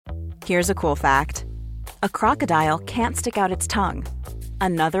Here's a cool fact. A crocodile can't stick out its tongue.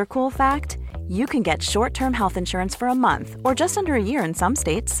 Another cool fact, you can get short-term health insurance for a month or just under a year in some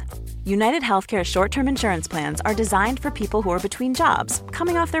states. United Healthcare short-term insurance plans are designed for people who are between jobs,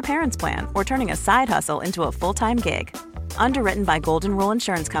 coming off their parents' plan, or turning a side hustle into a full-time gig. Underwritten by Golden Rule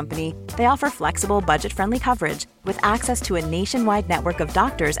Insurance Company, they offer flexible, budget-friendly coverage with access to a nationwide network of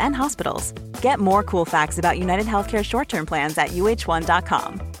doctors and hospitals. Get more cool facts about United Healthcare short-term plans at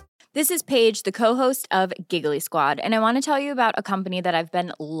uh1.com. This is Paige, the co-host of Giggly Squad, and I want to tell you about a company that I've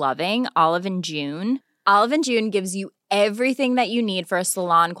been loving, Olive & June. Olive & June gives you everything that you need for a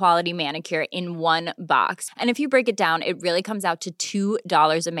salon-quality manicure in one box. And if you break it down, it really comes out to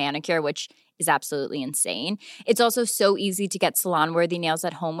 $2 a manicure, which is absolutely insane. It's also so easy to get salon-worthy nails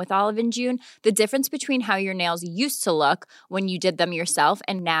at home with Olive & June. The difference between how your nails used to look when you did them yourself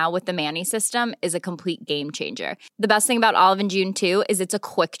and now with the Mani system is a complete game changer. The best thing about Olive & June, too, is it's a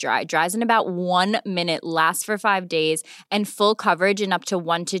quick dry. Dries in about 1 minute, lasts for 5 days, and full coverage in up to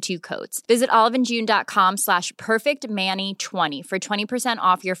 1 to 2 coats. Visit oliveandjune.com/perfectmani20 for 20%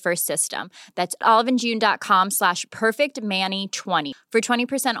 off your first system. That's oliveandjune.com/perfectmani20 for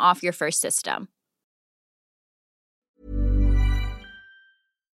 20% off your first system.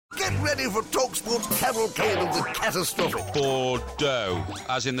 Get ready for TalkSport's cavalcade of the catastrophic. Bordeaux,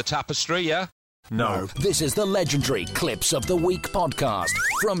 as in the tapestry, yeah? No. This is the legendary Clips of the Week podcast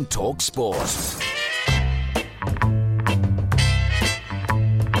from TalkSport.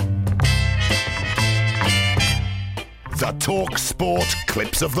 The TalkSport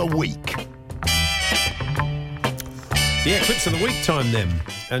Clips of the Week. Yeah, Clips of the Week time then.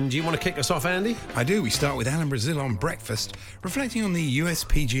 And do you want to kick us off, Andy? I do. We start with Alan Brazil on breakfast, reflecting on the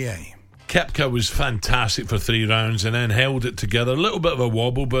USPGA. Koepka was fantastic for 3 rounds and then held it together. A little bit of a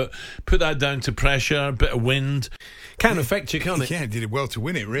wobble, but put that down to pressure, a bit of wind. Can affect you, can't it? Yeah, did it well to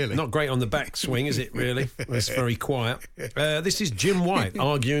win it, really. Not great on the backswing, is it, really? It's very quiet. This is Jim White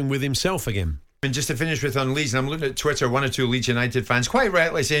arguing with himself again. And just to finish with on Leeds, and I'm looking at Twitter, 1 or 2 Leeds United fans quite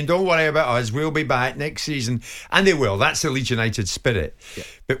rightly saying, don't worry about us, we'll be back next season. And they will. That's the Leeds United spirit. Yeah.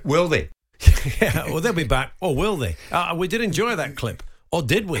 But will they? Yeah, well, they'll be back. Or will they? We did enjoy that clip. Or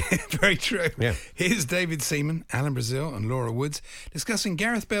did we? Very true. Yeah. Here's David Seaman, Alan Brazil and Laura Woods discussing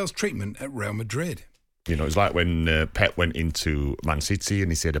Gareth Bale's treatment at Real Madrid. You know, it's like when Pep went into Man City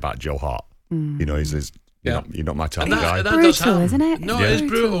and he said about Joe Hart. You know, he's you're not my type of guy. That brutal, isn't it? No, it's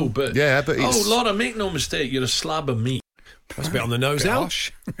brutal, but it's... Laura, make no mistake, you're a slab of meat. That's a bit on the nose, Al.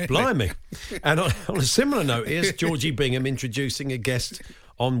 Blimey. And on a similar note, here's Georgie Bingham introducing a guest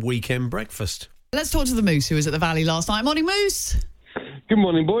on Weekend Breakfast. Let's talk to the Moose, who was at the Valley last night. Morning, Moose. Good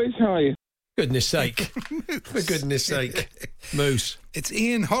morning, boys. How are you? Goodness sake. For goodness sake. Moose. It's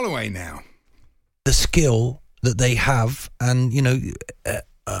Ian Holloway now. The skill that they have, and, you know...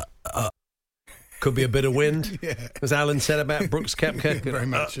 Could be a bit of wind, as Alan said about Brooks Koepka. Very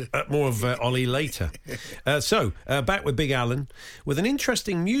much. More of Ollie later. So, back with Big Alan with an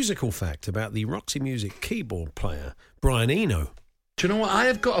interesting musical fact about the Roxy Music keyboard player, Brian Eno. Do you know what? I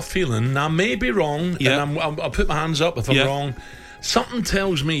have got a feeling, and I may be wrong, and I'll put my hands up if I'm wrong. Something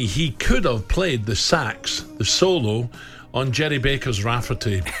tells me he could have played the sax, the solo, on Jerry Baker's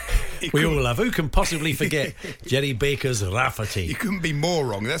Rafferty. We all have. Who can possibly forget Jerry Baker's Rafferty? You couldn't be more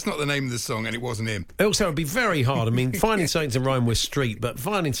wrong. That's not the name of the song, and it wasn't him. Also, it would be very hard. I mean, finding something to rhyme with street, but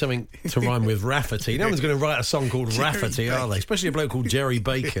finding something to rhyme with Rafferty. No one's going to write a song called Rafferty, are they? Especially a bloke called Jerry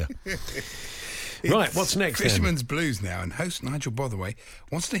Baker. Right, what's next Fisherman's Blues now, and host Nigel Botherway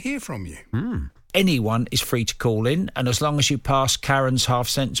wants to hear from you. Anyone is free to call in, and as long as you pass Karen's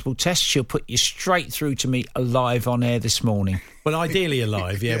half-sensible test, she'll put you straight through to me alive on air this morning. Well, ideally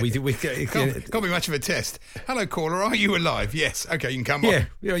alive, yeah. We can't be much of a test. Hello, caller, are you alive? Yes. OK, you can come on.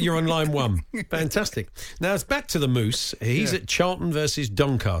 Yeah, you're on line 1. Fantastic. Now, it's back to the Moose. He's at Charlton versus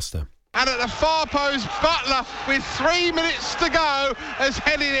Doncaster. And at the far post, Butler, with 3 minutes to go, has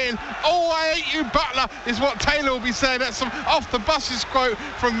headed in. Oh, I hate you, Butler, is what Taylor will be saying. That's some off the buses quote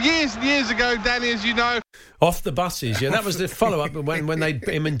from years and years ago, Danny, as you know. Off the buses, yeah. That was the follow-up when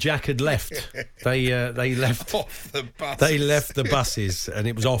him and Jack had left. They left. Off the buses. They left the buses, and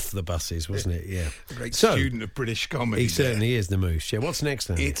it was off the buses, wasn't it? Yeah. A great student of British comedy. He certainly is, the Moose. Yeah. What's next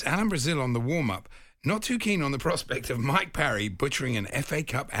then? It's Alan Brazil on the warm-up. Not too keen on the prospect of Mike Parry butchering an FA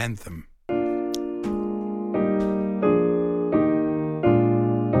Cup anthem.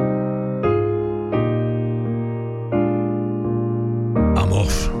 I'm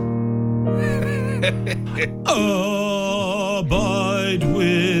off. Abide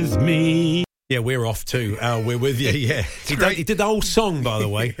with me. Yeah, we're off too. We're with you, yeah. He did the whole song, by the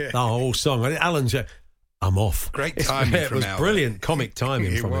way. The whole song. Alan's I'm off. Great timing It from was Al. brilliant comic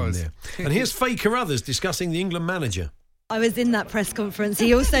timing It from was. him there. And here's Faye Carruthers discussing the England manager. I was in that press conference.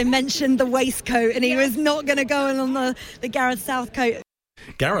 He also mentioned the waistcoat, and he was not going to go on the Gareth Southcote.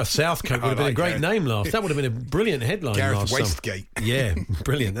 Gareth Southcote would have been a great name last. That would have been a brilliant headline Gareth last summer. Waistgate. Yeah,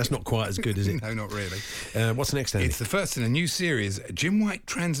 brilliant. That's not quite as good, is it? No, not really. What's next, Andy? It's the first in a new series, Jim White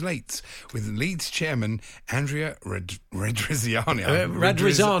Translates, with Leeds chairman Andrea Radrizzani.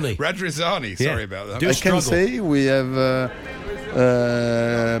 Radrizzani, sorry about that. I can say we have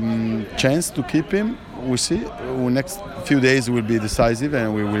chance to keep him. We see. Next few days will be decisive,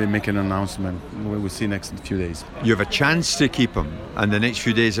 and we will make an announcement. We will see next few days. You have a chance to keep him, and the next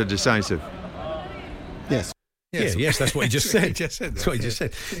few days are decisive. Yes. Yes, that's what he just said. That's what he just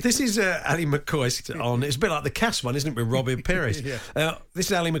said. This is Ali McCoist on. It's a bit like the Cass one, isn't it, with Robin Perez? This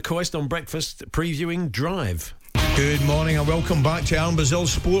is Ali McCoist on Breakfast previewing Drive. Good morning and welcome back to Alan Brazil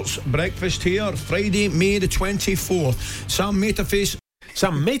Sports Breakfast here, Friday, May the 24th. Sam Metaface.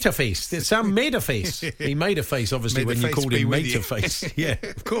 Sam made a face. He made a face, obviously, when you called him Metaface. Yeah,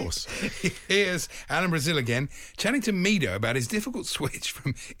 of course. Here's Alan Brazil again, chatting to Mido about his difficult switch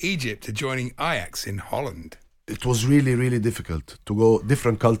from Egypt to joining Ajax in Holland. It was really, really difficult to go.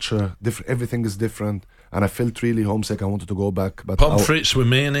 Different culture, everything is different, and I felt really homesick. I wanted to go back, but Pomfrets with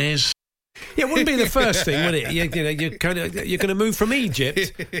mayonnaise. Yeah, it wouldn't be the first thing, would it? You're going to move from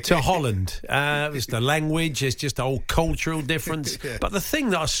Egypt to Holland. It's the language, it's just a whole cultural difference. Yeah. But the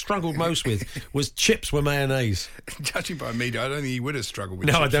thing that I struggled most with was chips with mayonnaise. Judging by Mido, I don't think he would have struggled with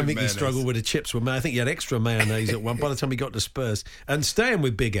No, chips I don't with think mayonnaise. he struggled with the chips with mayonnaise. I think he had extra mayonnaise at one by the time he got to Spurs. And staying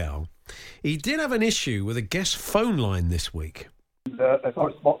with Big Al, he did have an issue with a guest phone line this week. As far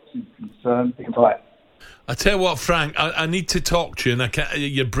as sports is concerned, they can buy it. I tell you what, Frank, I need to talk to you, and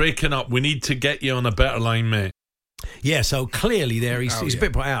you're breaking up. We need to get you on a better line, mate. Yeah, so clearly there he's a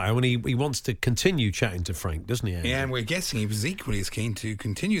bit put out, and he wants to continue chatting to Frank, doesn't he, Andy? Yeah, and we're guessing he was equally as keen to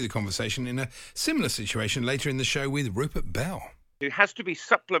continue the conversation in a similar situation later in the show with Rupert Bell. It has to be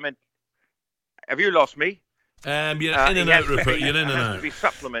supplement. Have you lost me? You're in and out, Rupert. You're in and It has out. to be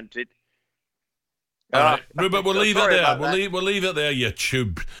supplemented. All right, Rupert, we'll leave it sorry there. about We'll leave it there, you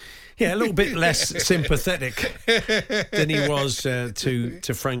tube. Yeah, a little bit less sympathetic than he was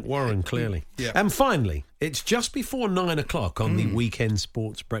to Frank Warren, clearly. Yeah. And finally, it's just before 9 o'clock on the Weekend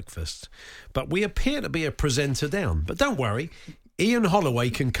Sports Breakfast, but we appear to be a presenter down. But don't worry, Ian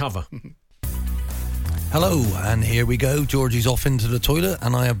Holloway can cover. Hello, and here we go. Georgie's off into the toilet,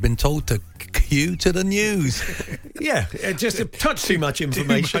 and I have been told to cue to the news. Yeah, just a touch too much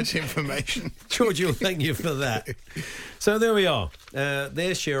information. Too much information. Georgie will thank you for that. So there we are.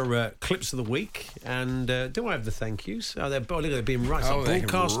 There's your clips of the week. And do I have the thank yous? Oh, look at it being right. Oh, they're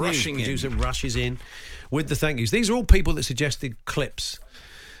Broadcast news rushing in. producer rushes in with the thank yous. These are all people that suggested clips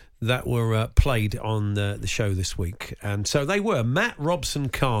that were played on the show this week. And so they were Matt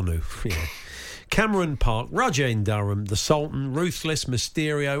Robson-Kanu, Cameron Park, Rajain Durham, The Sultan, Ruthless,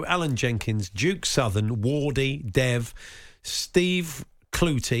 Mysterio, Alan Jenkins, Duke Southern, Wardy, Dev, Steve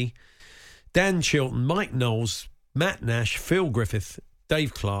Clutie, Dan Chilton, Mike Knowles, Matt Nash, Phil Griffith,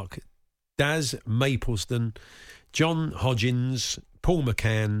 Dave Clark, Daz Mapleston, John Hodgins, Paul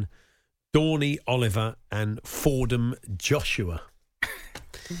McCann, Dawny Oliver and Fordham Joshua.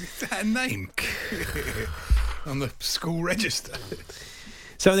 Is that a name? On the school register.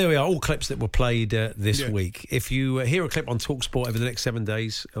 So there we are, all clips that were played this week. If you hear a clip on TalkSport over the next 7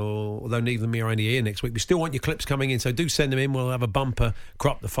 days, or although neither of them are only here next week, we still want your clips coming in, so do send them in. We'll have a bumper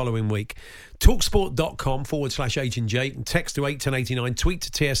crop the following week. TalkSport.com/H&J. Text to 81089, tweet to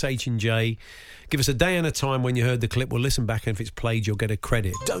TSH&J. Give us a day and a time when you heard the clip. We'll listen back, and if it's played, you'll get a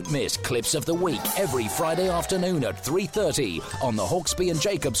credit. Don't miss Clips of the Week every Friday afternoon at 3:30 on the Hawksby and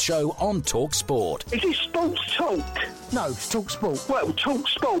Jacobs Show on Talk Sport. Is this Sports Talk? No, Talk Sport. Well, Talk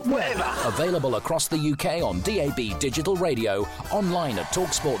Sport, whatever. Available across the UK on DAB Digital Radio, online at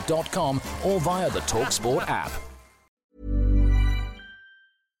talksport.com or via the Talk Sport app.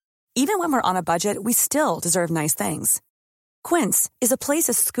 Even when we're on a budget, we still deserve nice things. Quince is a place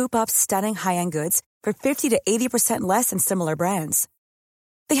to scoop up stunning high-end goods for 50 to 80% less than similar brands.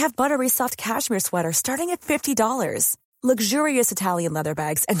 They have buttery soft cashmere sweaters starting at $50, luxurious Italian leather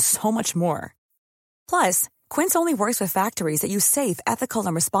bags, and so much more. Plus, Quince only works with factories that use safe, ethical,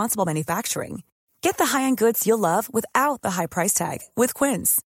 and responsible manufacturing. Get the high-end goods you'll love without the high price tag with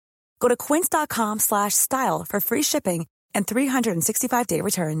Quince. Go to quince.com/style for free shipping and 365-day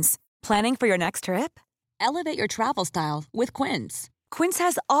returns. Planning for your next trip? Elevate your travel style with Quince. Quince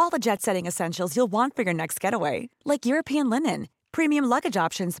has all the jet-setting essentials you'll want for your next getaway, like European linen, premium luggage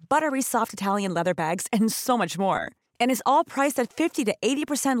options, buttery soft Italian leather bags, and so much more. And is all priced at 50 to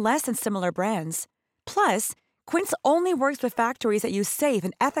 80% less than similar brands. Plus, Quince only works with factories that use safe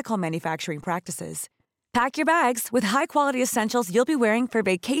and ethical manufacturing practices. Pack your bags with high-quality essentials you'll be wearing for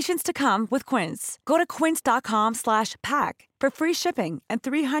vacations to come with Quince. Go to quince.com/pack for free shipping and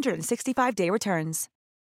 365-day returns.